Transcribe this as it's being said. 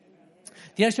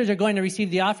The ushers are going to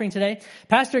receive the offering today.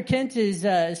 Pastor Kent is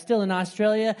still in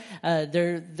Australia. I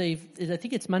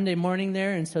think it's Monday morning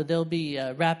there, and so they'll be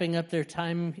wrapping up their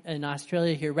time in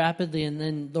Australia here rapidly, and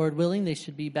then, Lord willing, they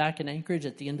should be back in Anchorage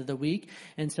at the end of the week.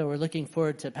 And so we're looking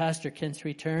forward to Pastor Kent's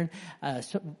return.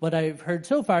 So what I've heard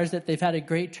so far is that they've had a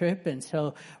great trip, and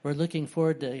so we're looking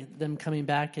forward to them coming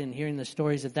back and hearing the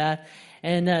stories of that.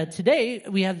 And today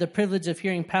we have the privilege of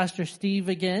hearing Pastor Steve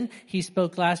again. He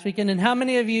spoke last weekend. And how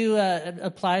many of you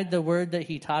applied the word that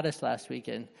he taught us last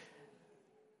weekend?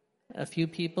 A few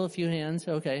people, a few hands.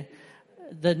 Okay.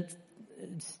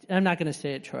 I'm not going to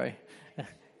say it, Troy.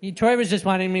 Troy was just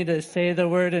wanting me to say the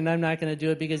word, and I'm not going to do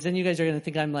it because then you guys are going to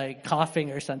think I'm like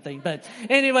coughing or something. But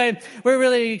anyway, we're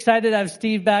really excited to have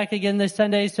Steve back again this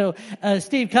Sunday. So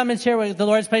Steve, come and share what the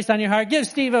Lord's placed on your heart. Give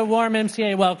Steve a warm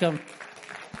MCA welcome.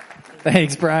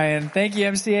 Thanks, Brian. Thank you,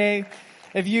 MCA.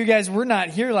 If you guys were not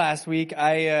here last week,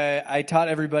 I taught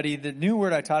everybody, the new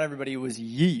word I taught everybody was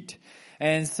yeet.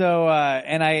 And so,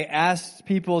 and I asked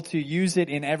people to use it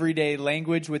in everyday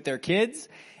language with their kids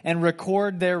and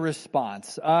record their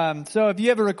response. So if you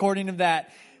have a recording of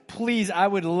that, please, I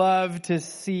would love to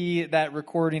see that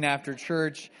recording after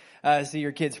church, see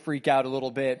your kids freak out a little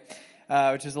bit,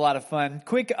 which is a lot of fun.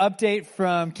 Quick update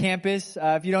from campus.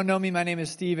 If you don't know me, my name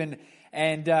is Steven.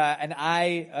 And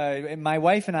my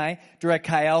wife and I direct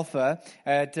Chi Alpha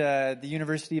at the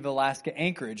University of Alaska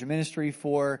Anchorage, a ministry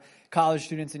for college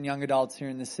students and young adults here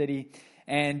in the city.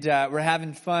 And we're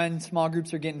having fun. Small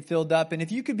groups are getting filled up. And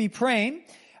if you could be praying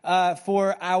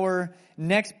for our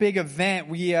next big event,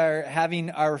 we are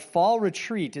having our fall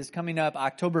retreat is coming up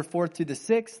October 4th to the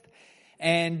 6th.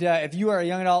 And if you are a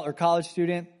young adult or college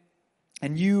student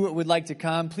and you would like to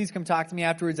come, please come talk to me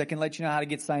afterwards. I can let you know how to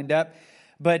get signed up.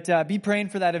 But be praying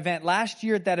for that event. Last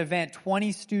year at that event,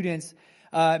 20 students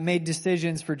made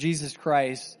decisions for Jesus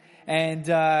Christ. And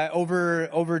right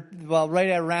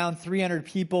at around 300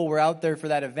 people were out there for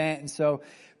that event. And so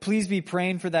please be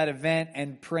praying for that event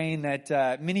and praying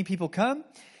that many people come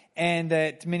and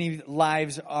that many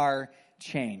lives are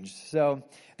changed. So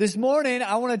this morning,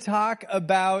 I want to talk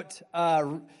about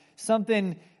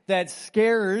something that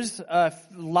scares a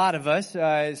lot of us,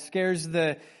 scares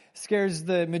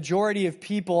the majority of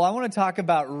people. I want to talk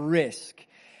about risk.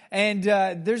 And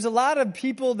there's a lot of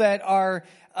people that are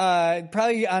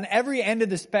probably on every end of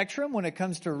the spectrum when it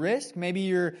comes to risk. Maybe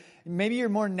you're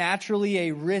more naturally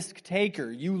a risk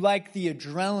taker. You like the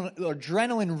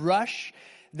adrenaline rush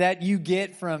that you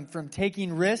get from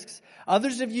taking risks.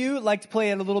 Others of you like to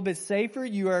play it a little bit safer.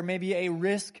 You are maybe a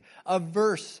risk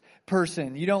averse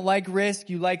person. You don't like risk.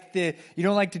 You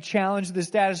don't like to challenge the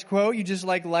status quo. You just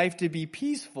like life to be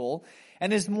peaceful.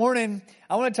 And this morning,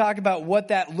 I want to talk about what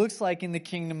that looks like in the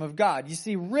kingdom of God. You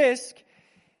see, risk,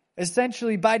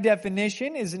 essentially by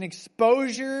definition, is an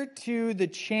exposure to the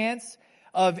chance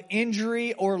of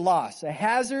injury or loss, a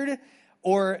hazard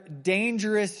or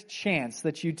dangerous chance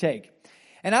that you take.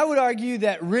 And I would argue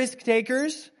that risk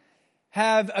takers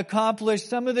have accomplished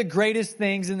some of the greatest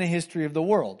things in the history of the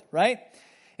world, right?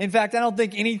 In fact, I don't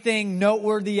think anything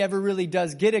noteworthy ever really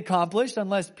does get accomplished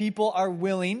unless people are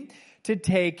willing to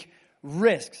take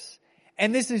risks.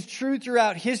 And this is true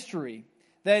throughout history,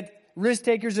 that risk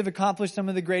takers have accomplished some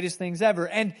of the greatest things ever.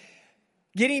 And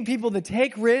getting people to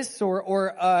take risks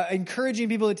or encouraging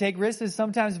people to take risks is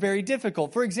sometimes very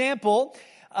difficult. For example,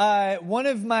 one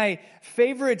of my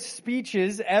favorite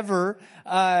speeches ever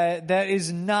that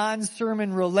is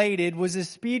non-sermon related was a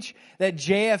speech that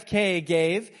JFK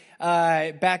gave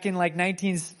back in like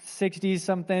 1960s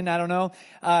something. I don't know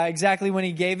exactly when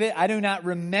he gave it. I do not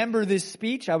remember this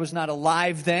speech. I was not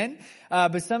alive then.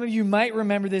 But some of you might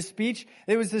remember this speech.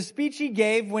 It was the speech he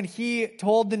gave when he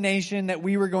told the nation that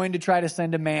we were going to try to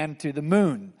send a man to the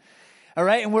moon. All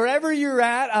right. And wherever you're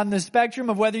at on the spectrum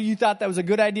of whether you thought that was a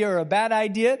good idea or a bad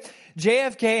idea,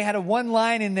 JFK had a one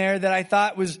line in there that I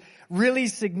thought was really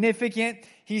significant.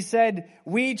 He said,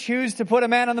 "We choose to put a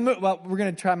man on the moon." Well, we're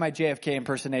going to try my JFK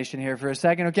impersonation here for a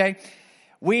second. Okay.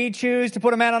 "We choose to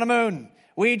put a man on the moon.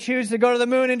 We choose to go to the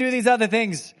moon and do these other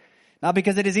things. Not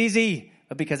because it is easy,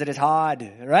 but because it is hard."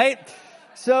 Right?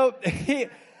 So,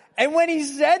 and when he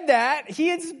said that,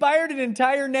 he inspired an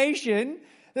entire nation.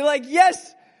 They're like,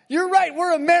 "Yes, you're right.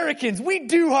 We're Americans. We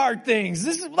do hard things.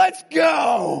 Let's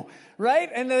go." Right?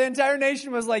 And the entire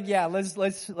nation was like, "Yeah, let's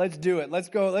do it. Let's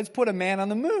go. Let's put a man on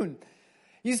the moon."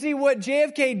 You see, what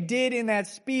JFK did in that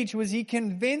speech was he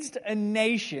convinced a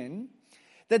nation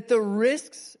that the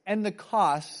risks and the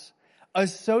costs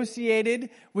associated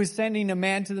with sending a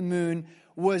man to the moon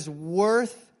was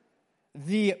worth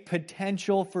the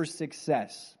potential for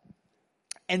success.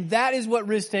 And that is what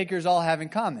risk takers all have in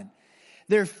common.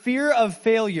 their fear of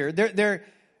failure,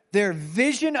 their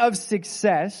vision of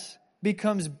success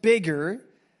becomes bigger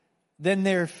than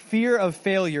their fear of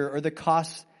failure or the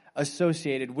costs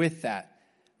associated with that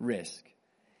risk.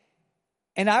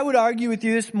 And I would argue with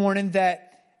you this morning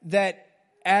that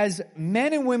as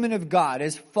men and women of God,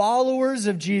 as followers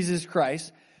of Jesus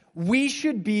Christ, we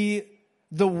should be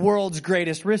the world's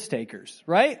greatest risk takers,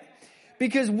 right?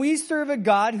 Because we serve a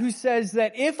God who says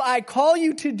that if I call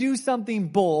you to do something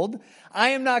bold, I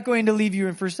am not going to leave you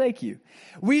and forsake you.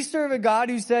 We serve a God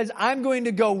who says, I'm going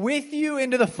to go with you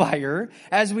into the fire,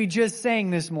 as we just sang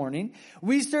this morning.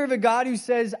 We serve a God who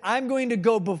says, I'm going to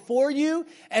go before you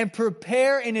and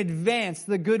prepare in advance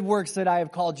the good works that I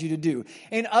have called you to do.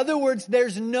 In other words,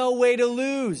 there's no way to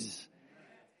lose.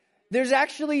 There's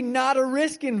actually not a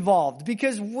risk involved,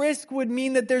 because risk would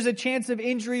mean that there's a chance of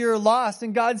injury or loss,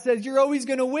 and God says you're always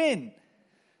going to win.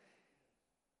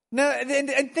 Now,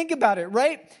 and think about it,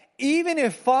 right? Even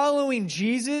if following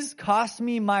Jesus costs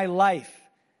me my life,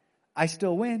 I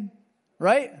still win,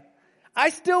 right? I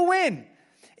still win.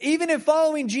 Even if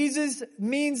following Jesus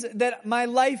means that my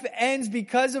life ends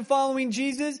because of following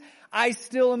Jesus, I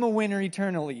still am a winner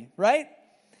eternally, right?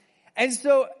 And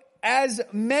so, as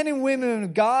men and women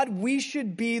of God, we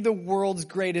should be the world's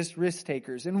greatest risk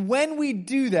takers. And when we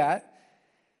do that,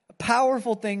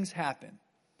 powerful things happen.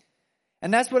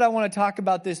 And that's what I want to talk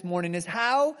about this morning, is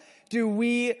how do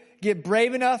we get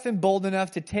brave enough and bold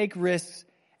enough to take risks,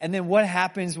 and then what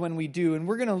happens when we do. And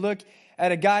we're going to look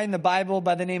at a guy in the Bible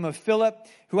by the name of Philip,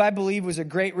 who I believe was a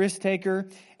great risk taker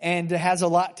and has a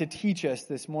lot to teach us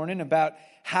this morning about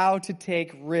how to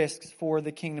take risks for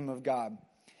the kingdom of God.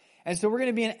 And so we're going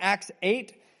to be in Acts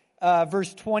 8,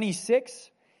 verse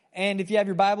 26. And if you have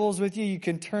your Bibles with you, you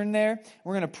can turn there.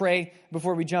 We're going to pray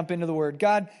before we jump into the Word.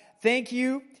 God, thank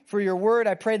you for your Word.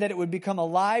 I pray that it would become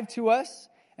alive to us.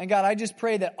 And God, I just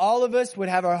pray that all of us would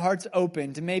have our hearts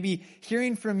open to maybe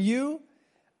hearing from you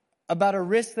about a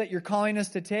risk that you're calling us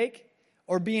to take,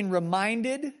 or being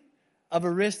reminded of a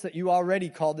risk that you already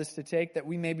called us to take that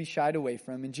we may be shied away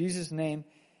from. In Jesus' name,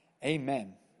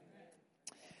 amen.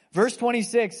 Verse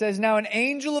 26 says, Now an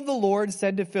angel of the Lord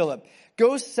said to Philip,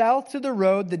 Go south to the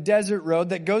road, the desert road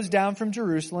that goes down from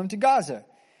Jerusalem to Gaza.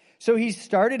 So he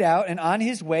started out, and on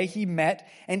his way he met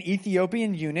an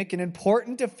Ethiopian eunuch, an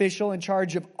important official in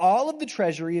charge of all of the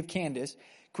treasury of Candace,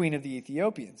 queen of the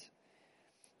Ethiopians.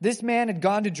 This man had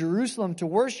gone to Jerusalem to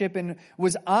worship and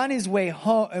was on his way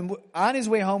home,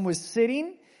 was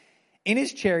sitting in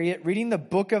his chariot reading the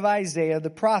book of Isaiah the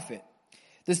prophet.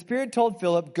 The Spirit told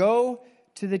Philip, Go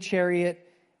to the chariot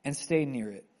and stay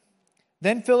near it.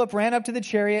 Then Philip ran up to the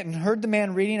chariot and heard the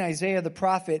man reading Isaiah the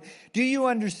prophet. Do you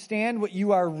understand what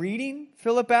you are reading?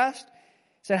 Philip asked.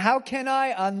 He said, How can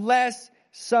I unless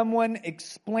someone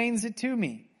explains it to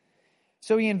me?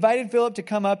 So he invited Philip to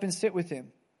come up and sit with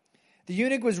him. The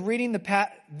eunuch was reading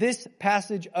this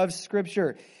passage of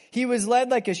Scripture. He was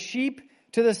led like a sheep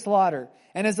to the slaughter,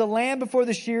 and as a lamb before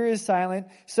the shearer is silent,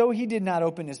 so he did not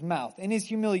open his mouth. In his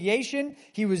humiliation,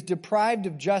 he was deprived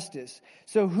of justice.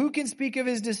 So who can speak of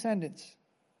his descendants?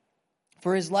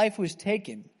 For his life was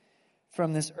taken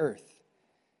from this earth.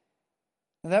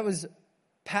 Now that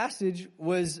passage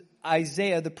was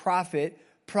Isaiah the prophet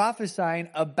prophesying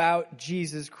about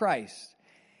Jesus Christ.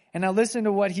 And now listen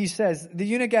to what he says. The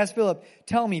eunuch asked Philip,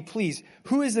 Tell me, please,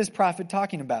 who is this prophet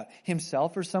talking about?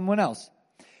 Himself or someone else?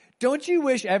 Don't you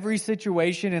wish every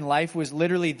situation in life was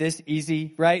literally this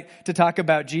easy, right? To talk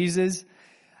about Jesus?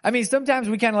 I mean, sometimes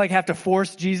we kind of like have to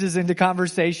force Jesus into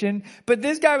conversation. But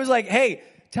this guy was like, hey,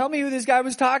 tell me who this guy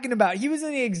was talking about. He was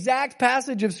in the exact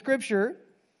passage of Scripture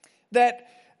that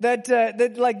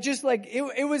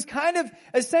it was kind of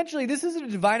essentially, this is a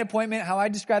divine appointment. How I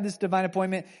describe this divine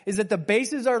appointment is that the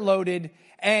bases are loaded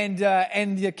and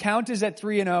the account is at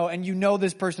 3-0, and you know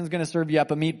this person's going to serve you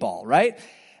up a meatball, right?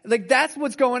 Like that's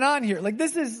what's going on here. Like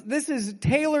this is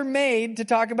tailor-made to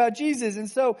talk about Jesus. And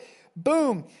so,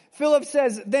 boom, Philip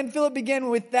says, then Philip began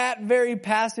with that very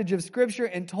passage of Scripture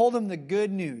and told him the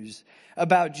good news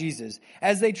about Jesus.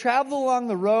 As they traveled along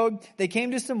the road, they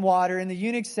came to some water, and the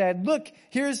eunuch said, Look,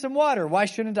 here is some water. Why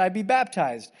shouldn't I be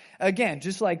baptized? Again,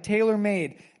 just like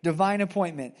tailor-made, divine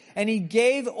appointment. And he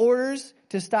gave orders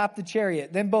to stop the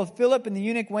chariot. Then both Philip and the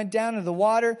eunuch went down into the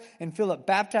water, and Philip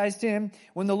baptized him.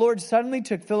 When the Lord suddenly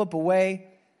took Philip away,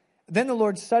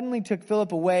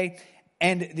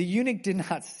 and the eunuch did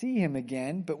not see him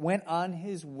again, but went on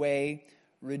his way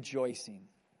rejoicing.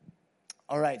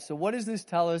 All right, so what does this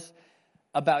tell us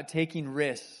about taking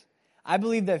risks? I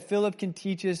believe that Philip can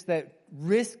teach us that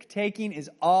risk-taking is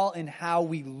all in how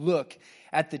we look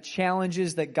at the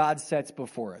challenges that God sets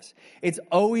before us. It's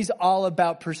always all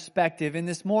about perspective. And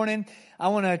this morning, I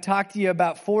want to talk to you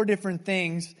about 4 different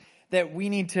things that we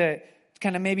need to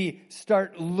kind of maybe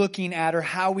start looking at, or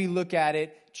how we look at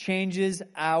it changes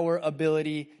our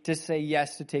ability to say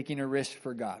yes to taking a risk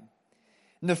for God.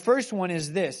 And the first one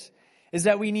is this, is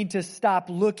that we need to stop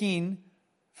looking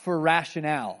for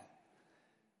rationale.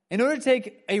 In order to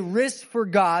take a risk for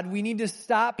God, we need to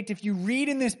stop. If you read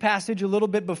in this passage a little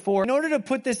bit before, in order to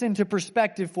put this into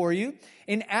perspective for you,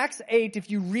 in Acts 8, if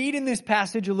you read in this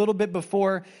passage a little bit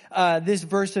before this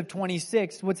verse of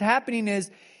 26, what's happening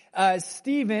is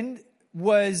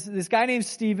this guy named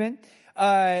Stephen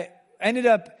ended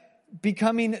up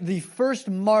becoming the first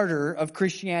martyr of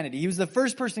Christianity. He was the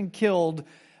first person killed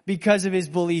because of his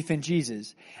belief in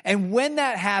Jesus. And when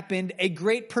that happened, a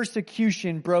great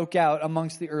persecution broke out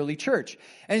amongst the early church.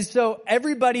 And so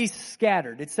everybody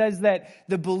scattered. It says that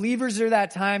the believers of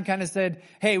that time kind of said,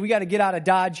 hey, we got to get out of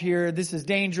Dodge here. This is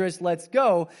dangerous. Let's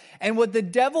go. And what the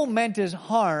devil meant as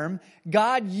harm,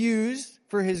 God used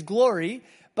for his glory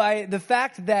by the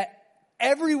fact that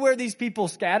everywhere these people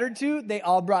scattered to, they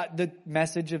all brought the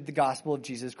message of the gospel of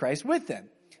Jesus Christ with them,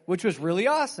 which was really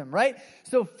awesome, right?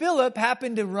 So Philip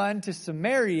happened to run to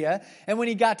Samaria, and when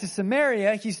he got to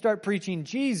Samaria, he started preaching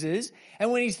Jesus,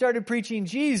 and when he started preaching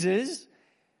Jesus,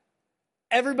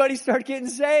 everybody started getting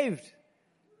saved.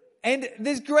 And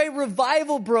this great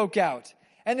revival broke out.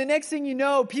 And the next thing you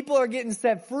know, people are getting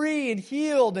set free and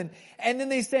healed, and then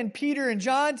they send Peter and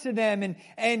John to them,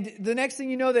 and the next thing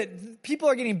you know, that people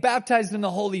are getting baptized in the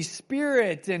Holy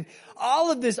Spirit, and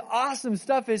all of this awesome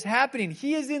stuff is happening.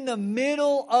 He is in the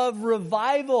middle of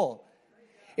revival.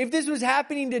 If this was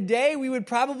happening today, we would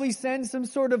probably send some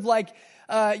sort of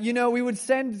we would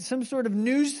send some sort of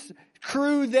news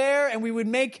crew there, and we would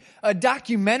make a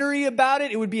documentary about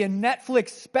it. It would be a Netflix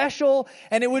special,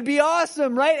 and it would be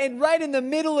awesome, right? And right in the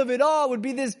middle of it all would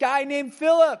be this guy named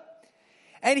Philip.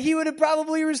 And he would have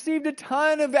probably received a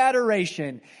ton of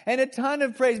adoration and a ton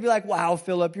of praise. Be like, wow,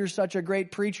 Philip, you're such a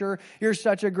great preacher. You're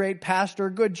such a great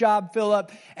pastor. Good job,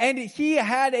 Philip. And he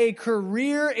had a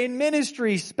career in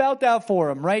ministry spelt out for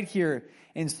him right here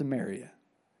in Samaria.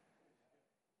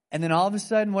 And then all of a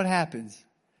sudden, what happens?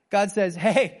 God says,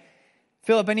 hey,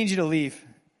 Philip, I need you to leave.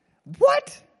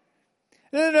 What?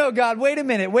 No, God, wait a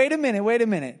minute.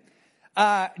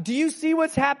 Do you see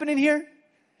what's happening here?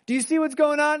 Do you see what's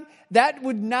going on? That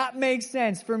would not make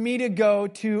sense for me to go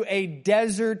to a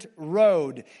desert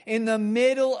road in the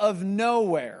middle of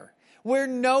nowhere where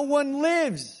no one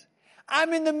lives.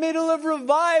 I'm in the middle of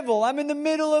revival. I'm in the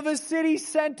middle of a city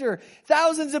center.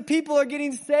 Thousands of people are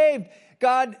getting saved.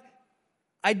 God,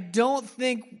 I don't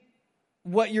think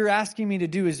what you're asking me to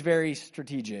do is very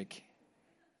strategic.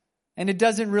 And it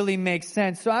doesn't really make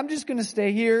sense. So I'm just going to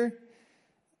stay here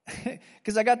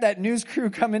because I got that news crew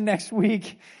coming next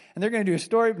week and they're going to do a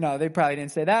story. No, they probably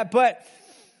didn't say that. But,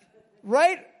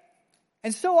 right?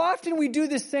 And so often we do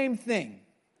the same thing.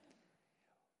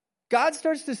 God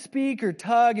starts to speak or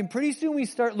tug, and pretty soon we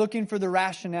start looking for the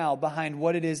rationale behind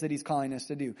what it is that he's calling us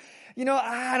to do.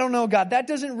 I don't know, God, that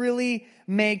doesn't really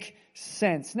make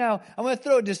sense. Now, I'm going to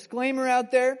throw a disclaimer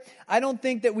out there. I don't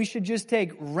think that we should just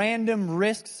take random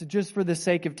risks just for the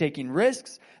sake of taking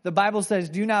risks. The Bible says,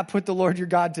 do not put the Lord your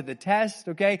God to the test,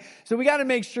 okay? So we got to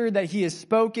make sure that he has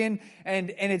spoken,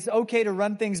 and it's okay to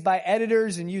run things by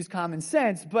editors and use common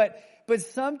sense, but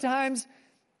sometimes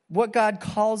what God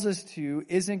calls us to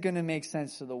isn't going to make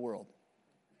sense to the world.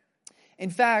 In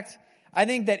fact, I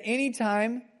think that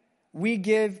anytime we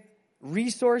give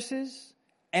resources,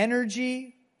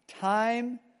 energy,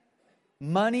 time,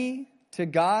 money to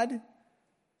God,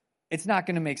 it's not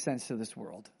going to make sense to this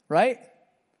world, right?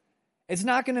 It's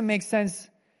not going to make sense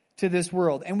to this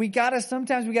world. And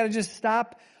sometimes we got to just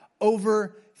stop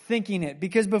overthinking it,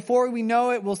 because before we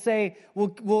know it,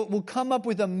 we'll come up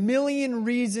with a million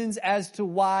reasons as to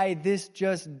why this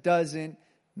just doesn't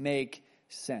make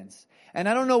sense. And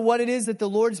I don't know what it is that the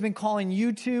Lord's been calling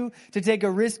you to take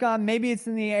a risk on. Maybe it's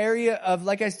in the area of,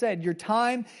 like I said, your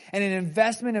time and an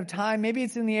investment of time. Maybe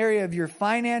it's in the area of your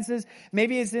finances.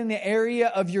 Maybe it's in the area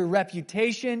of your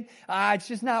reputation. It's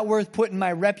just not worth putting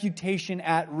my reputation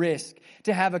at risk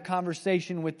to have a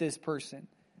conversation with this person.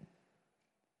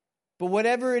 But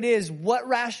whatever it is, what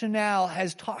rationale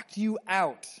has talked you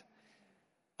out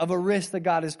of a risk that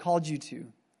God has called you to?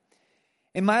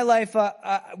 In my life,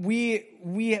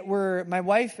 my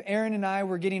wife, Erin, and I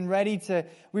were getting ready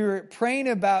we were praying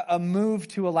about a move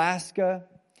to Alaska.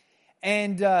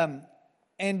 And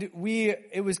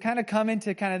it was kind of coming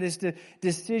to kind of this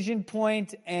decision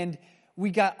point. And we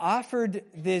got offered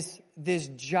this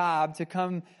job to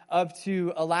come up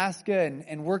to Alaska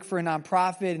and work for a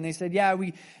nonprofit. And they said, yeah,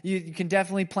 you can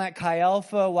definitely plant Chi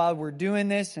Alpha while we're doing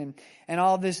this and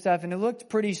all this stuff. And it looked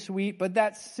pretty sweet. But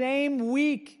that same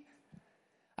week,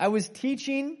 I was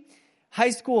teaching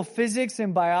high school physics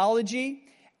and biology.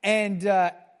 And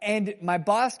my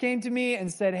boss came to me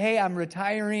and said, hey, I'm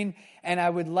retiring and I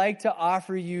would like to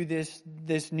offer you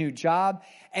this new job.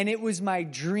 And it was my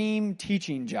dream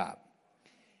teaching job.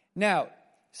 Now,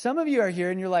 some of you are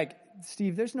here and you're like,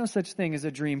 Steve, there's no such thing as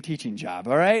a dream teaching job,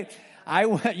 all right?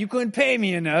 You couldn't pay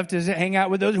me enough to hang out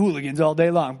with those hooligans all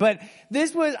day long. But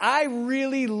I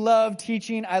really loved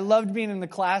teaching. I loved being in the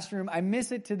classroom. I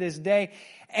miss it to this day.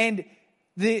 And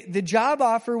the job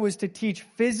offer was to teach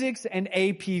physics and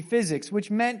AP physics,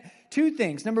 which meant two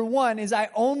things. Number one is I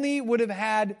only would have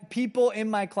had people in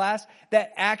my class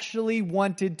that actually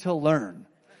wanted to learn,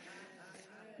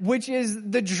 which is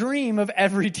the dream of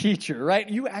every teacher, right?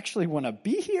 You actually want to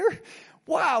be here?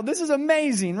 Wow, this is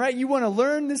amazing, right? You want to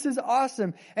learn? This is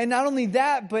awesome. And not only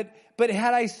that, but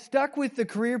had I stuck with the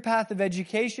career path of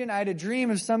education, I had a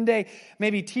dream of someday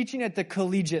maybe teaching at the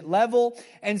collegiate level.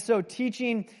 And so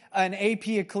teaching an AP,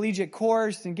 a collegiate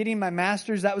course, and getting my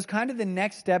master's, that was kind of the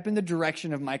next step in the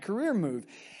direction of my career move.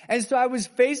 And so I was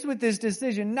faced with this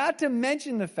decision, not to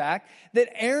mention the fact that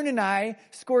Aaron and I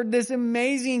scored this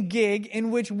amazing gig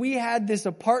in which we had this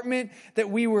apartment that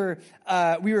we were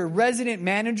resident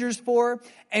managers for,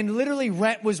 and literally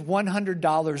rent was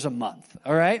 $100 a month,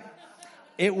 all right?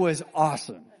 It was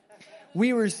awesome.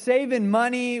 We were saving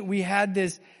money. We had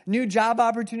this new job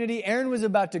opportunity. Aaron was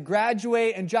about to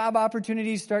graduate and job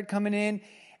opportunities start coming in.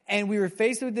 And we were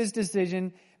faced with this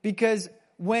decision because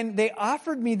when they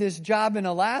offered me this job in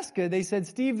Alaska, they said,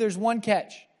 Steve, there's one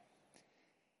catch.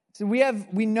 So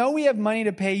we know we have money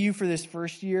to pay you for this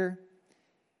first year,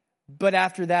 but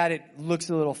after that, it looks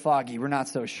a little foggy. We're not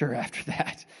so sure after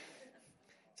that.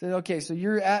 So, okay, so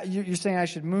you're saying I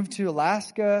should move to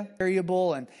Alaska,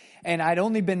 variable, and I'd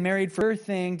only been married for a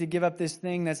thing to give up this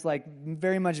thing that's like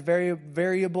very much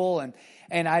variable,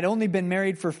 and I'd only been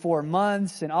married for 4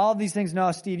 months, and all these things.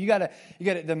 No, Steve, you gotta,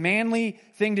 the manly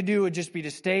thing to do would just be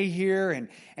to stay here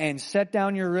and set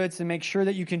down your roots and make sure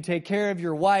that you can take care of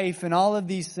your wife and all of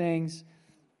these things.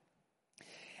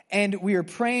 And we were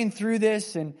praying through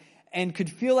this and could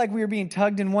feel like we were being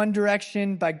tugged in one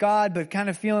direction by God, but kind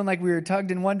of feeling like we were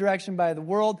tugged in one direction by the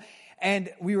world. And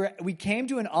we came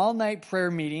to an all-night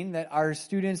prayer meeting that our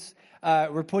students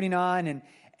were putting on,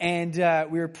 and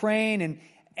we were praying,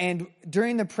 and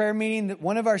during the prayer meeting,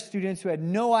 one of our students who had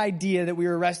no idea that we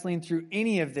were wrestling through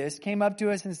any of this came up to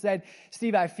us and said,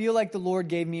 Steve, I feel like the Lord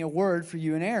gave me a word for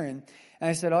you and Aaron. And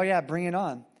I said, oh yeah, bring it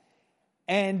on.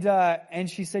 And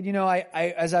she said, I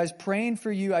as I was praying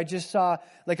for you, I just saw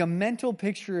like a mental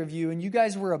picture of you, and you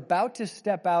guys were about to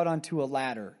step out onto a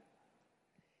ladder.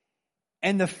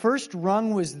 And the first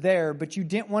rung was there, but you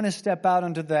didn't want to step out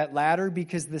onto that ladder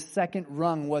because the second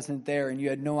rung wasn't there, and you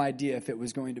had no idea if it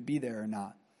was going to be there or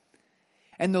not.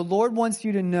 And the Lord wants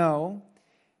you to know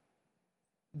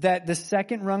that the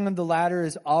second rung of the ladder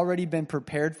has already been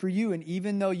prepared for you. And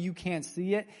even though you can't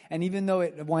see it, and even though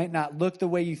it might not look the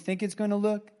way you think it's going to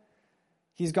look,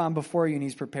 He's gone before you and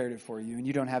He's prepared it for you. And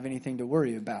you don't have anything to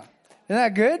worry about. Isn't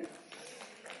that good?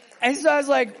 And so I was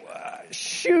like,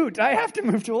 shoot, I have to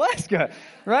move to Alaska,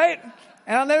 right?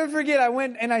 And I'll never forget, I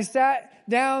went and I sat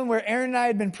down where Aaron and I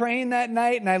had been praying that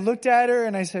night, and I looked at her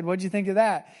and I said, what'd you think of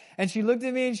that? And she looked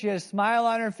at me and she had a smile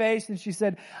on her face and she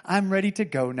said, I'm ready to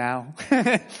go now.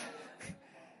 And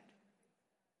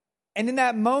in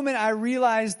that moment, I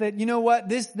realized that, you know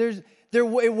what,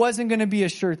 it wasn't going to be a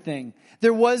sure thing.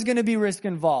 There was going to be risk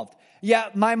involved. Yeah,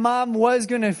 my mom was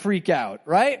going to freak out,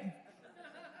 right?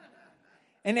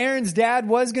 And Aaron's dad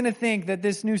was going to think that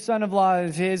this new son-in-law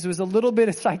of his was a little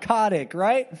bit psychotic,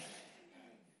 right?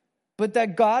 But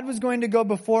that God was going to go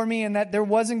before me and that there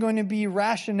wasn't going to be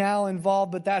rationale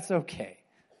involved, but that's okay.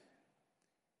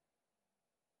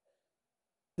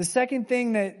 The second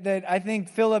thing that I think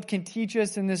Philip can teach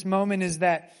us in this moment is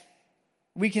that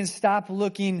we can stop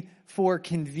looking for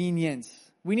convenience.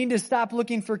 We need to stop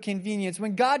looking for convenience.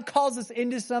 When God calls us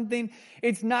into something,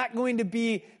 it's not going to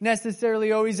be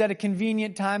necessarily always at a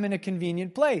convenient time in a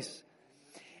convenient place.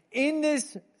 In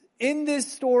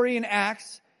this story in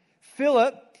Acts,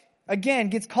 Philip, again,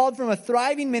 gets called from a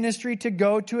thriving ministry to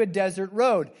go to a desert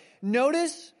road.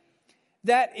 Notice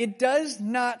that it does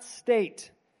not state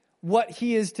what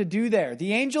he is to do there.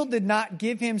 The angel did not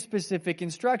give him specific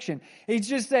instruction. He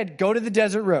just said, go to the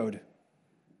desert road.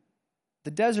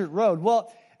 The desert road.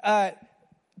 Well,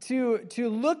 to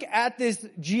look at this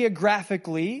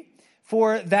geographically,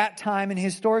 for that time and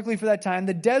historically for that time,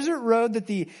 the desert road that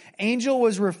the angel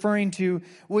was referring to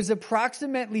was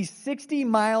approximately 60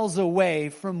 miles away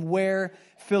from where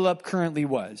Philip currently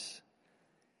was.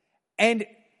 And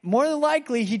more than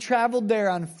likely, he traveled there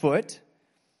on foot.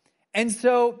 And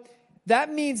so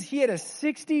that means he had a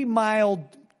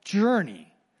 60-mile journey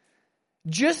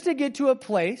just to get to a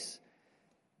place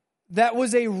that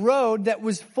was a road that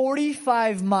was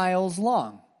 45 miles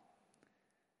long.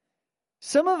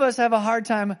 Some of us have a hard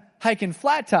time hiking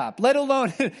flat top, let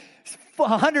alone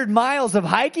 100 miles of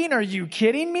hiking. Are you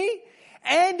kidding me?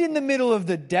 And in the middle of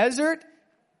the desert.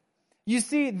 You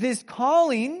see, this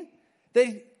calling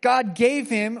that God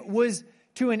gave him was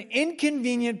to an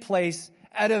inconvenient place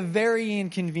at a very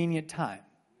inconvenient time.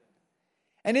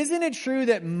 And isn't it true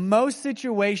that most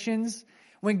situations,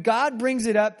 when God brings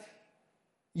it up,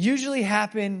 usually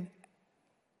happen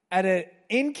at an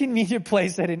inconvenient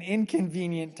place at an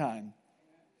inconvenient time?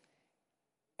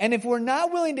 And if we're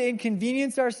not willing to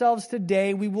inconvenience ourselves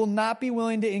today, we will not be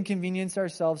willing to inconvenience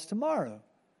ourselves tomorrow.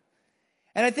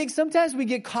 And I think sometimes we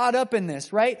get caught up in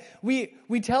this, right? We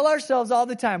tell ourselves all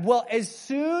the time, well, as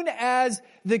soon as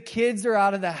the kids are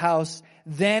out of the house,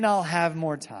 then I'll have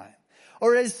more time.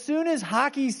 Or as soon as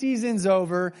hockey season's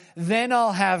over, then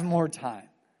I'll have more time.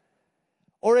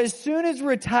 Or as soon as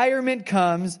retirement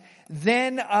comes,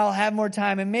 then I'll have more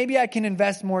time and maybe I can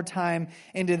invest more time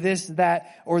into this,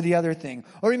 that, or the other thing.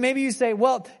 Or maybe you say,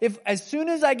 well, if as soon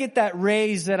as I get that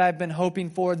raise that I've been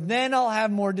hoping for, then I'll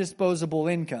have more disposable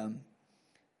income.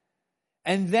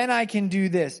 And then I can do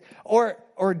this. Or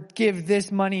give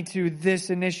this money to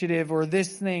this initiative or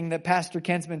this thing that Pastor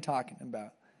Kent's been talking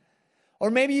about. Or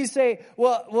maybe you say,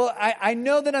 well, I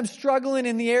know that I'm struggling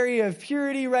in the area of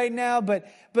purity right now, but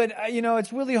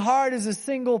it's really hard as a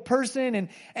single person.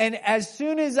 And as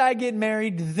soon as I get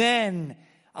married, then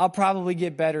I'll probably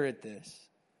get better at this.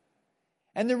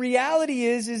 And the reality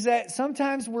is that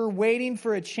sometimes we're waiting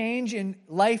for a change in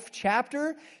life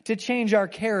chapter to change our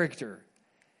character.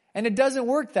 And it doesn't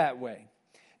work that way.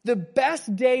 The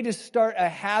best day to start a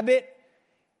habit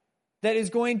that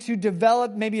is going to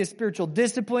develop maybe a spiritual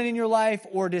discipline in your life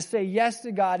or to say yes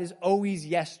to God is always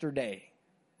yesterday,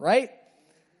 right?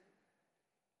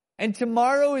 And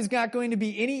tomorrow is not going to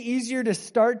be any easier to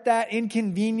start that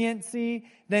inconveniency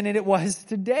than it was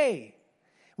today.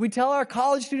 We tell our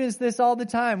college students this all the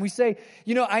time. We say,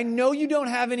 I know you don't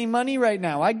have any money right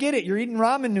now. I get it. You're eating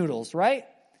ramen noodles, right?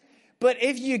 But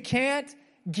if you can't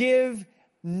give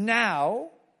now,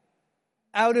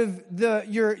 out of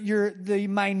the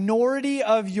minority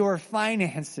of your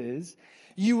finances,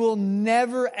 you will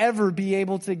never ever be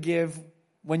able to give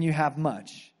when you have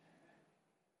much.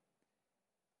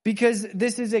 Because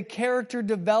this is a character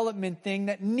development thing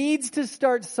that needs to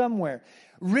start somewhere.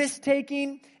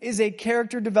 Risk-taking is a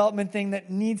character development thing that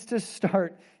needs to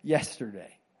start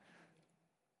yesterday.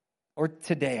 Or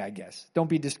today, I guess. Don't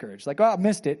be discouraged. Like, I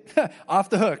missed it. Off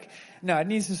the hook. No, it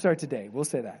needs to start today. We'll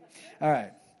say that. All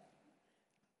right.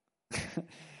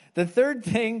 The third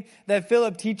thing that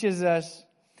Philip teaches us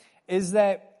is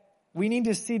that we need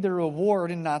to see the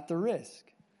reward and not the risk.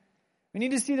 We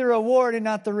need to see the reward and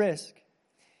not the risk.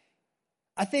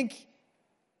 I think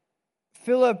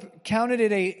Philip counted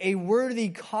it a worthy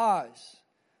cause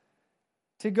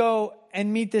to go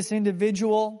and meet this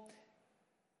individual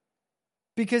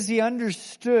because he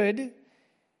understood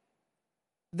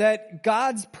that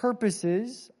God's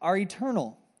purposes are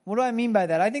eternal. What do I mean by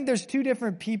that? I think there's two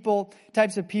different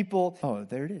types of people. Oh,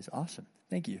 there it is. Awesome.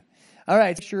 Thank you. All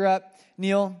right. Picture up,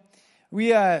 Neil.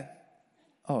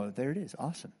 there it is.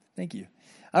 Awesome. Thank you.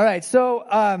 All right. So,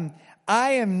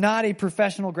 I am not a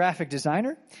professional graphic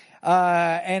designer.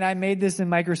 And I made this in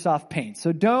Microsoft Paint.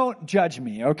 So don't judge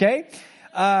me. Okay.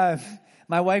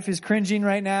 My wife is cringing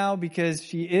right now because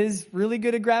she is really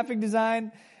good at graphic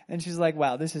design. And she's like,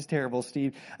 wow, this is terrible,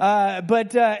 Steve.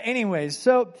 Anyways,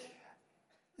 so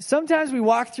sometimes we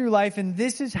walk through life and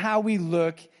this is how we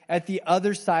look at the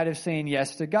other side of saying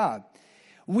yes to God.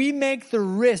 We make the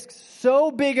risks so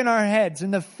big in our heads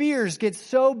and the fears get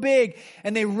so big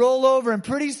and they roll over, and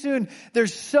pretty soon they're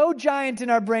so giant in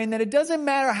our brain that it doesn't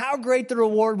matter how great the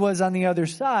reward was on the other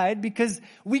side because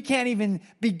we can't even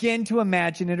begin to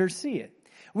imagine it or see it.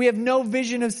 We have no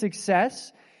vision of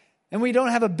success. And we don't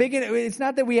have it's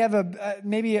not that we have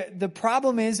the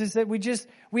problem is that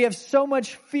we have so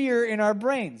much fear in our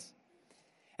brains.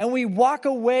 And we walk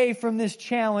away from this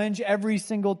challenge every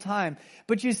single time.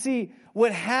 But you see,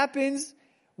 what happens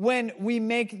when we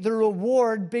make the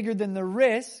reward bigger than the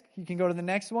risk, you can go to the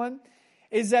next one,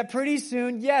 is that pretty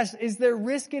soon, yes, is there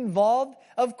risk involved?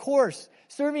 Of course.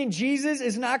 Serving Jesus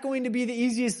is not going to be the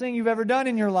easiest thing you've ever done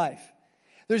in your life.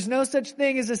 There's no such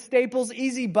thing as a Staples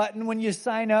easy button when you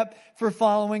sign up for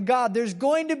following God. There's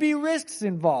going to be risks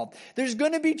involved. There's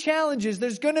going to be challenges.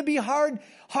 There's going to be hard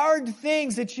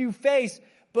things that you face.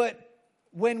 But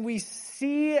when we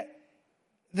see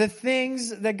the things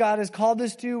that God has called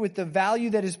us to with the value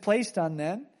that is placed on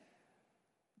them,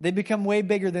 they become way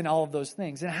bigger than all of those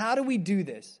things. And how do we do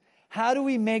this? How do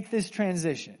we make this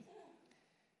transition?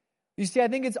 You see, I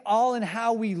think it's all in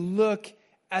how we look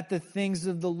at the things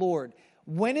of the Lord.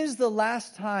 When is the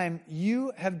last time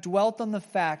you have dwelt on the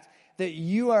fact that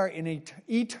you are an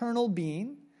eternal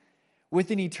being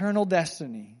with an eternal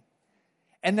destiny,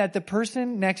 and that the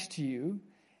person next to you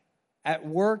at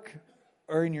work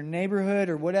or in your neighborhood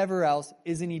or whatever else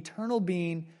is an eternal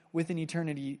being with an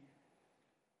eternity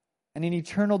and an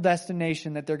eternal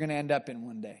destination that they're going to end up in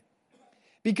one day?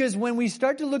 Because when we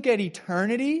start to look at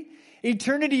eternity,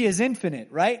 eternity is infinite,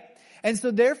 right? And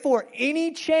so therefore,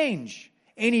 any change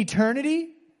in eternity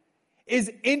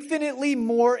is infinitely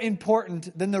more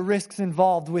important than the risks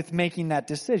involved with making that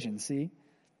decision, see?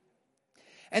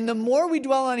 And the more we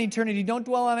dwell on eternity, don't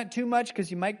dwell on it too much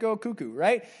because you might go cuckoo,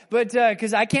 right? But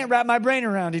because I can't wrap my brain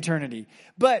around eternity.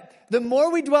 But the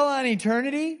more we dwell on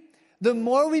eternity, the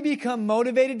more we become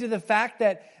motivated to the fact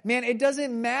that, man, it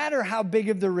doesn't matter how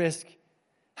big the risk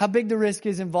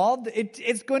is involved.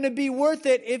 It's going to be worth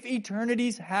it if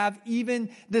eternities have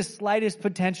even the slightest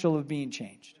potential of being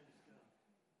changed.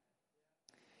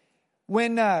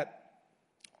 When Aaron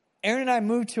and I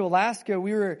moved to Alaska,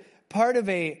 we were part of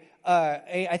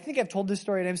I think I've told this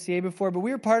story at MCA before, but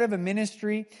we were part of a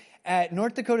ministry at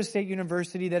North Dakota State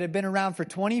University that had been around for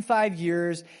 25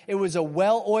 years. It was a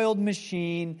well-oiled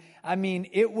machine. I mean,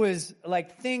 it was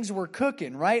like things were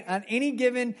cooking, right? On any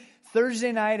given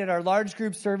Thursday night at our large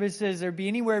group services, there'd be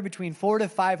anywhere between 400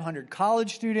 to 500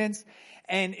 college students.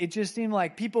 And it just seemed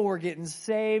like people were getting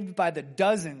saved by the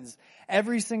dozens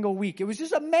every single week. It was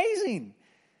just amazing.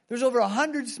 There's over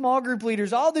 100 small group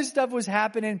leaders. All this stuff was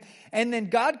happening. And then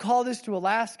God called us to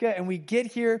Alaska, and we get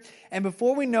here. And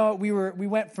before we know it, we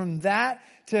went from that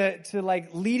to like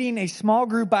leading a small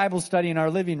group Bible study in our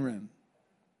living room.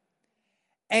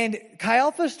 And Chi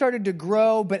Alpha started to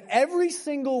grow, but every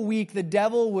single week the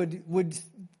devil would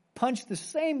punch the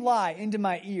same lie into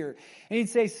my ear. And he'd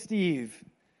say, Steve,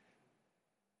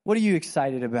 what are you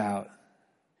excited about?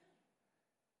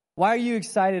 Why are you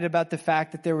excited about the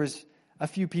fact that there was a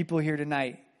few people here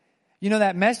tonight? You know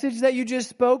that message that you just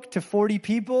spoke to 40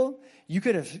 people? You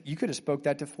could have spoke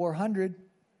that to 400.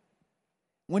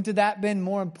 Wouldn't that have been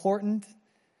more important?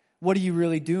 What are you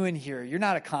really doing here? You're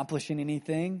not accomplishing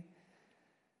anything.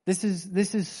 This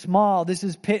is small. This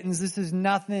is pittance. This is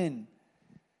nothing.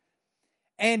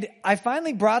 And I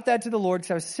finally brought that to the Lord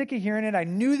because I was sick of hearing it. I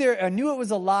knew it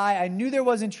was a lie. I knew there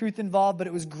wasn't truth involved, but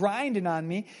it was grinding on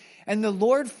me. And I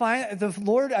brought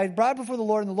it before the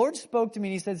Lord, and the Lord spoke to me,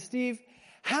 and He said, Steve,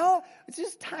 it's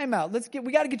just time out.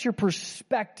 We got to get your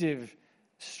perspective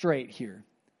straight here.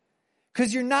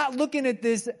 Because you're not looking at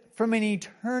this from an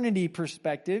eternity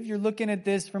perspective. You're looking at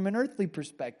this from an earthly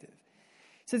perspective.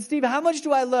 He said, Steve, how much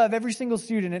do I love every single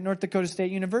student at North Dakota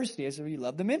State University? I said, well, you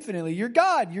love them infinitely. You're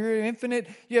God. You're infinite.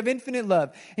 You have infinite love.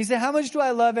 And he said, how much do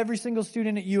I love every single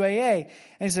student at UAA? And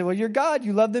he said, well, you're God.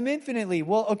 You love them infinitely.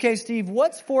 Well, okay, Steve,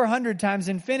 what's 400 times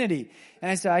infinity?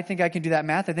 And I said, I think I can do that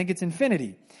math. I think it's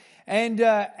infinity. And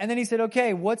then he said,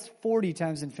 okay, what's 40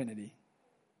 times infinity?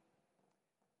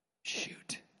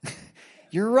 Shoot.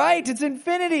 You're right. It's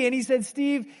infinity. And he said,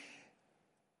 Steve,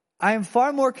 I am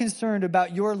far more concerned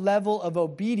about your level of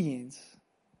obedience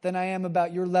than I am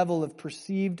about your level of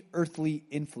perceived earthly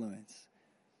influence.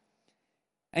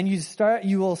 And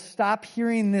you will stop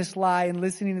hearing this lie and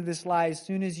listening to this lie as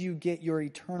soon as you get your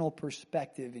eternal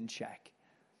perspective in check.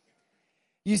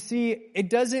 You see,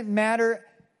 it doesn't matter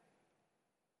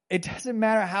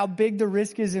how big the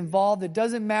risk is involved. It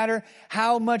doesn't matter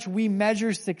how much we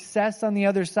measure success on the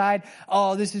other side.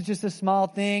 Oh, this is just a small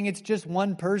thing. It's just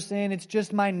one person. It's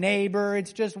just my neighbor.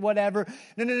 It's just whatever.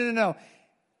 No.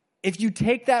 If you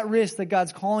take that risk that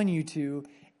God's calling you to,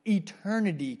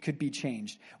 eternity could be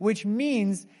changed. Which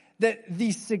means that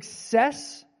the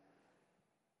success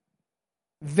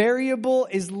variable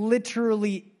is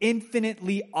literally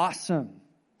infinitely awesome.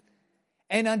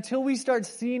 And until we start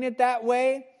seeing it that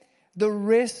way, the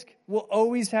risk will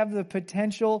always have the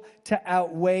potential to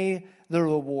outweigh the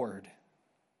reward.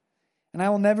 And I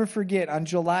will never forget on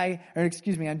January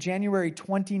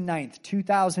 29th,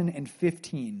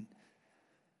 2015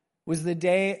 was the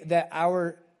day that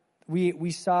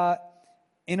we saw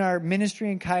in our ministry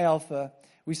in Chi Alpha,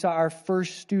 we saw our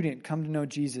first student come to know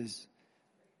Jesus,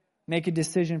 make a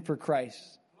decision for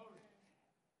Christ.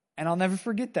 And I'll never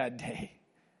forget that day.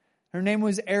 Her name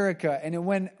was Erica. And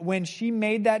when she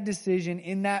made that decision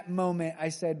in that moment, I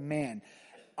said, man,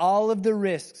 all of the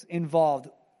risks involved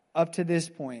up to this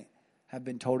point have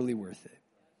been totally worth it.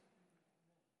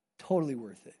 Totally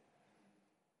worth it.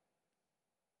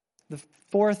 The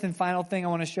fourth and final thing I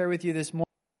want to share with you this morning.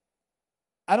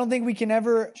 I don't think we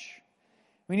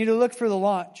need to look for the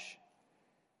launch.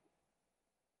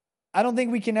 I don't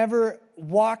think we can ever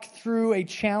walk through a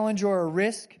challenge or a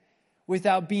risk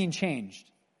without being changed.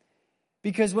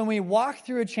 Because when we walk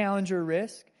through a challenge or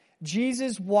risk,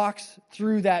 Jesus walks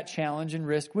through that challenge and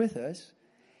risk with us.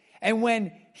 And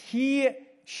when He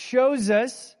shows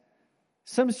us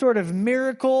some sort of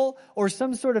miracle or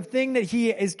some sort of thing that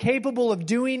He is capable of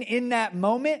doing in that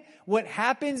moment, what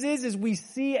happens is we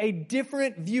see a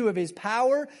different view of His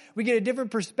power. We get a different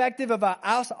perspective of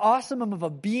how awesome of a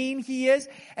being He is.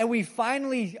 And we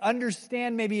finally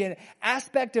understand maybe an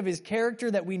aspect of His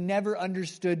character that we never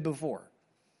understood before.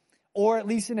 Or at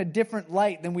least in a different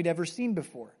light than we'd ever seen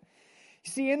before.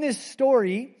 You see, in this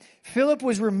story, Philip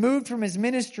was removed from his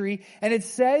ministry, and it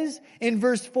says in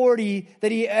verse 40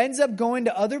 that he ends up going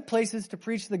to other places to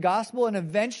preach the gospel and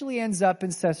eventually ends up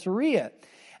in Caesarea.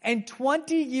 And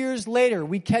 20 years later,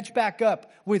 we catch back up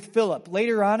with Philip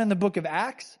later on in the book of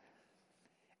Acts.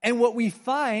 And what we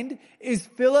find is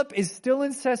Philip is still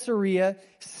in Caesarea,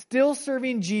 still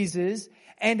serving Jesus,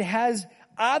 and has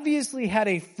obviously had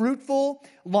a fruitful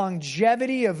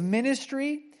longevity of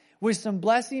ministry with some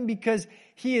blessing because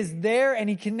he is there and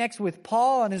he connects with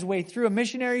Paul on his way through a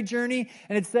missionary journey.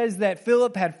 And it says that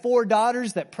Philip had 4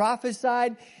 daughters that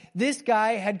prophesied. This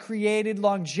guy had created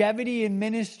longevity in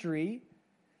ministry,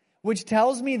 which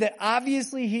tells me that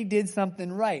obviously he did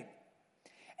something right.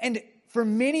 And for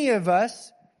many of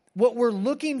us, what we're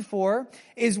looking for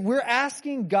is we're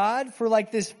asking God for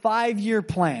like this 5-year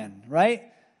plan, right?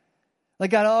 Like,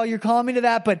 God, oh, you're calling me to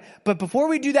that. But before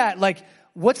we do that, like,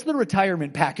 what's the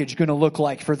retirement package going to look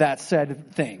like for that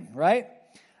said thing, right?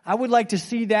 I would like to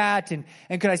see that. And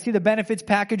could I see the benefits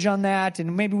package on that?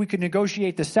 And maybe we could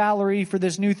negotiate the salary for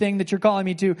this new thing that you're calling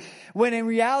me to. When in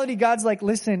reality, God's like,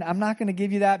 listen, I'm not going to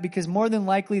give you that because more than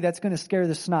likely that's going to scare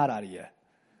the snot out of you.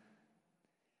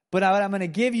 But what I'm going to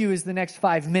give you is the next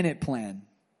 5-minute plan.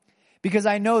 Because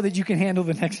I know that you can handle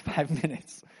the next 5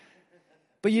 minutes.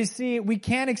 But you see, we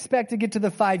can't expect to get to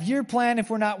the 5-year plan if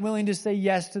we're not willing to say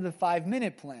yes to the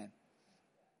 5-minute plan.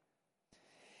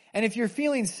 And if you're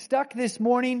feeling stuck this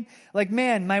morning, like,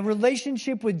 man, my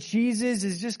relationship with Jesus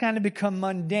has just kind of become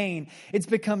mundane. It's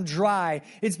become dry.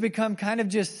 It's become kind of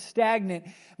just stagnant.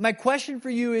 My question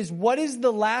for you is, what is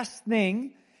the last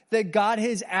thing that God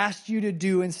has asked you to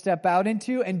do and step out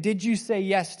into, and did you say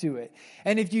yes to it?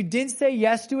 And if you didn't say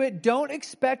yes to it, don't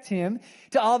expect Him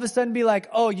to all of a sudden be like,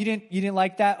 oh, you didn't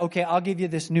like that? Okay, I'll give you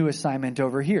this new assignment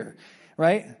over here,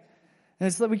 right? And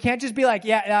it's like, we can't just be like,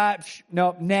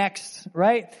 no, next,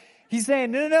 right? He's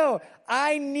saying, no,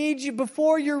 I need you,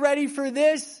 before you're ready for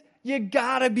this, you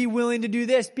gotta be willing to do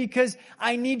this because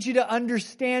I need you to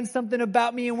understand something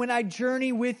about me. And when I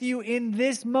journey with you in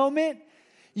this moment,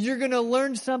 you're going to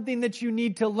learn something that you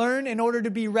need to learn in order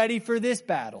to be ready for this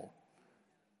battle.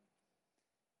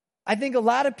 I think a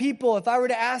lot of people, if I were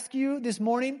to ask you this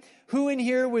morning, who in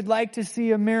here would like to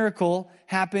see a miracle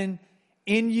happen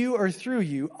in you or through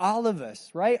you? All of us,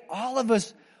 right? All of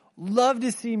us love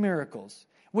to see miracles.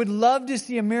 Would love to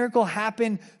see a miracle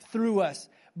happen through us.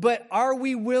 But are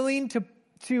we willing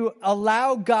to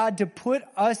allow God to put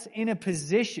us in a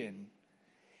position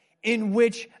in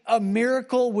which a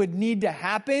miracle would need to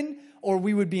happen, or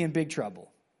we would be in big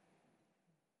trouble?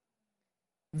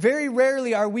 Very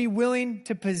rarely are we willing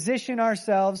to position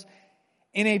ourselves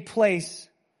in a place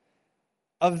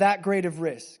of that great of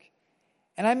risk.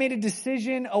 And I made a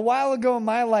decision a while ago in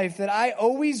my life that I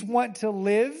always want to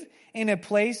live in a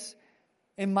place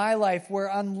in my life where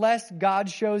unless God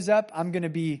shows up, I'm going to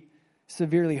be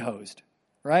severely hosed,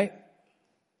 right?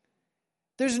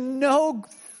 There's no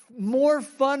more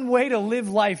fun way to live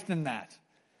life than that.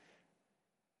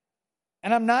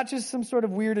 And I'm not just some sort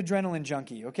of weird adrenaline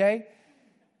junkie, okay?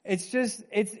 It's just,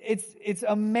 it's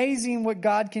amazing what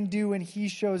God can do when He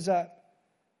shows up.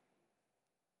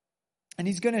 And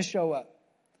He's going to show up.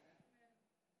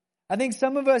 I think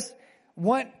some of us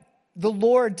want the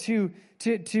Lord to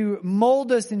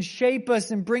mold us and shape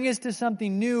us and bring us to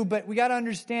something new. But we got to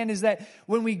understand is that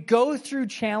when we go through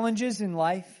challenges in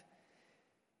life,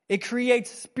 it creates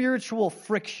spiritual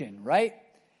friction, right?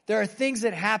 There are things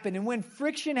that happen. And when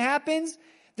friction happens,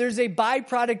 there's a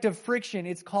byproduct of friction.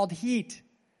 It's called heat.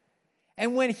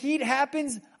 And when heat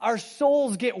happens, our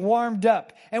souls get warmed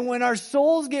up. And when our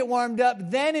souls get warmed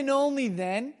up, then and only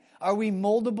then are we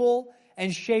moldable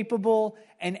and shapeable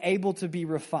and able to be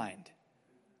refined.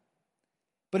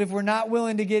 But if we're not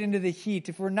willing to get into the heat,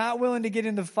 if we're not willing to get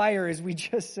in the fire, as we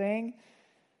just sang,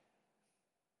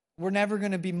 we're never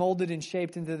going to be molded and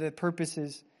shaped into the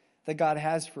purposes that God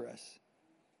has for us.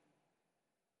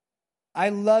 I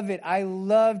love it. I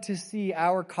love to see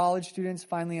our college students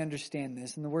finally understand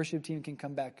this, and the worship team can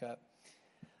come back up.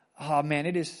 Oh man,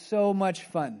 it is so much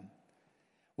fun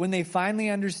when they finally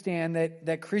understand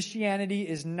that Christianity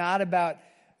is not about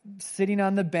sitting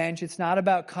on the bench. It's not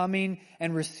about coming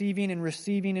and receiving and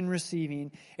receiving and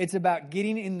receiving. It's about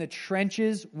getting in the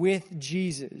trenches with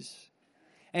Jesus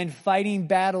and fighting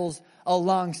battles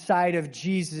alongside of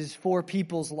Jesus for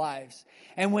people's lives.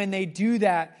 And when they do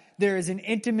that, there is an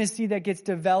intimacy that gets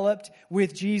developed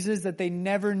with Jesus that they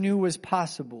never knew was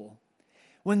possible.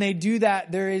 When they do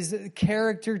that, there is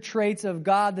character traits of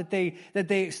God that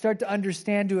they start to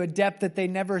understand to a depth that they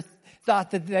never thought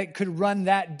that they could run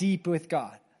that deep with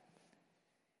God.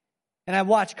 And I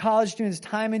watch college students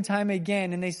time and time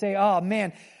again, and they say, oh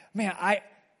man,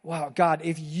 wow, God,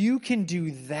 if you can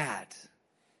do that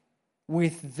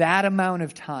with that amount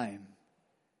of time,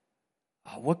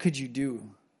 what could you do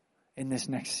in this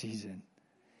next season?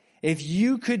 If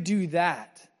you could do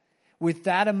that with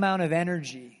that amount of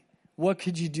energy, what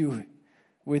could you do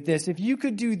with this? If you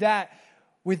could do that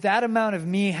with that amount of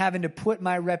me having to put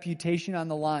my reputation on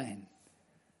the line,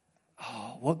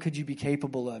 what could you be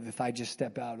capable of if I just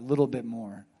step out a little bit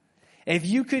more? If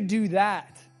you could do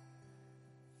that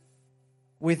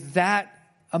with that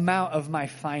amount of my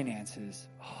finances,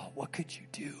 what could you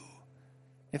do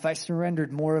if I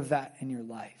surrendered more of that in your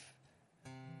life?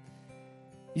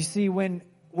 You see, when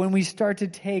we start to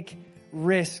take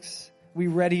risks, we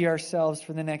ready ourselves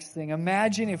for the next thing.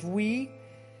 Imagine if we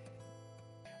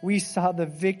saw the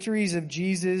victories of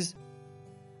Jesus.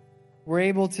 We're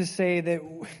able to say that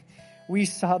we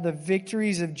saw the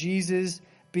victories of Jesus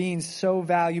being so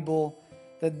valuable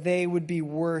that they would be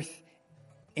worth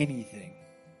anything.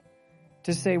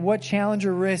 To say, what challenge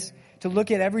or risk, to look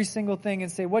at every single thing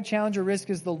and say, what challenge or risk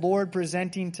is the Lord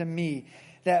presenting to me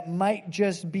that might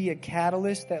just be a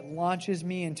catalyst that launches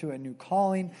me into a new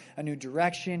calling, a new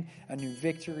direction, a new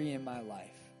victory in my life.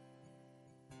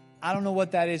 I don't know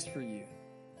what that is for you.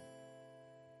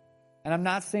 And I'm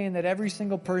not saying that every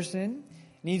single person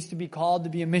needs to be called to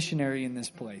be a missionary in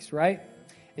this place, right?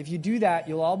 If you do that,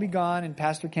 you'll all be gone, and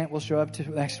Pastor Kent will show up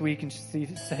next week and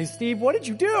say, Steve, what did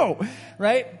you do?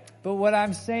 Right? But what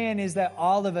I'm saying is that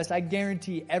all of us, I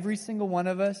guarantee every single one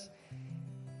of us,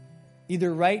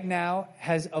 either right now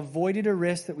has avoided a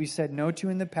risk that we said no to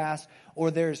in the past, or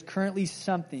there's currently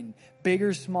something, big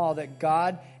or small, that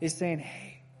God is saying,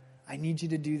 hey, I need you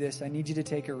to do this. I need you to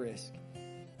take a risk.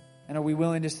 And are we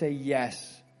willing to say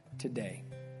yes today?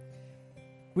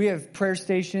 We have prayer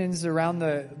stations around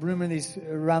the room.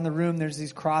 There's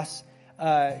these cross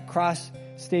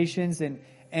stations, and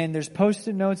there's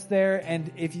Post-it notes there.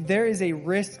 And if there is a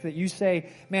risk that you say,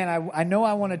 man, I know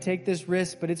I want to take this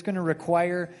risk, but it's going to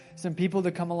require some people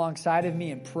to come alongside of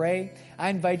me and pray, I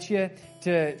invite you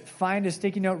to find a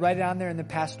sticky note, write it on there, and the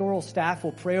pastoral staff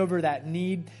will pray over that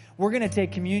need. We're going to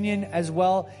take communion as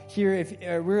well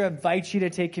here. We invite you to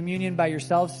take communion by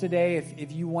yourselves today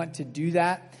if you want to do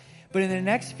that. But in the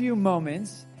next few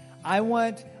moments, I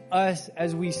want us,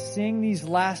 as we sing this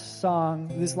last song,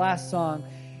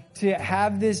 to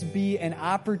have this be an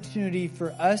opportunity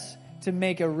for us to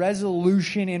make a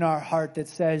resolution in our heart that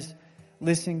says,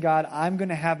 listen, God, I'm going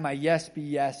to have my yes be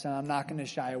yes, and I'm not going to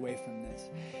shy away from this.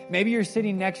 Maybe you're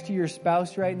sitting next to your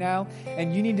spouse right now,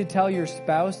 and you need to tell your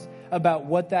spouse about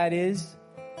what that is.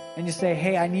 And you say,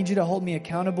 hey, I need you to hold me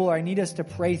accountable, or I need us to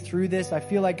pray through this. I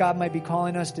feel like God might be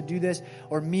calling us to do this,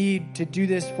 or me to do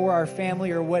this for our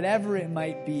family, or whatever it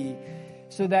might be,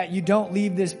 so that you don't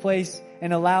leave this place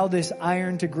and allow this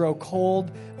iron to grow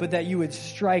cold, but that you would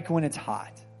strike when it's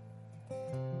hot.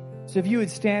 So if you would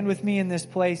stand with me in this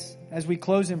place as we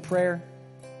close in prayer,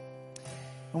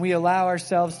 and we allow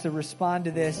ourselves to respond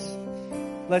to this.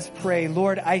 Let's pray.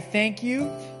 Lord, I thank you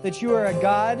that you are a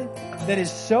God that is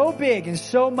so big and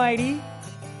so mighty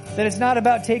that it's not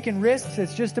about taking risks.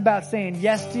 It's just about saying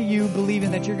yes to you,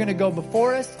 believing that you're going to go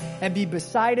before us and be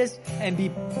beside us and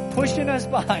be pushing us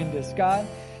behind us, God.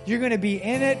 You're going to be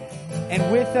in it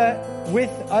and with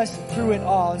us through it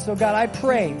all. And so, God, I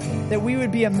pray that we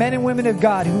would be a men and women of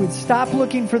God who would stop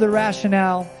looking for the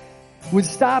rationale, would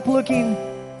stop looking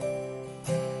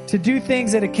to do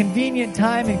things at a convenient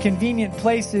time in convenient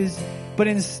places, but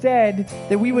instead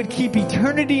that we would keep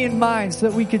eternity in mind so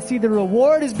that we could see the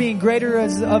reward as being greater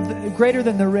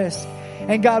than the risk.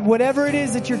 And God, whatever it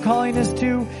is that you're calling us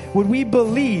to, would we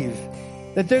believe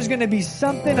that there's going to be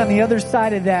something on the other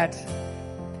side of that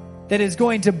that is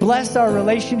going to bless our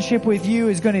relationship with you,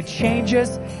 is going to change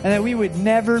us, and that we would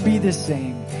never be the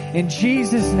same. In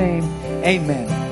Jesus' name, amen.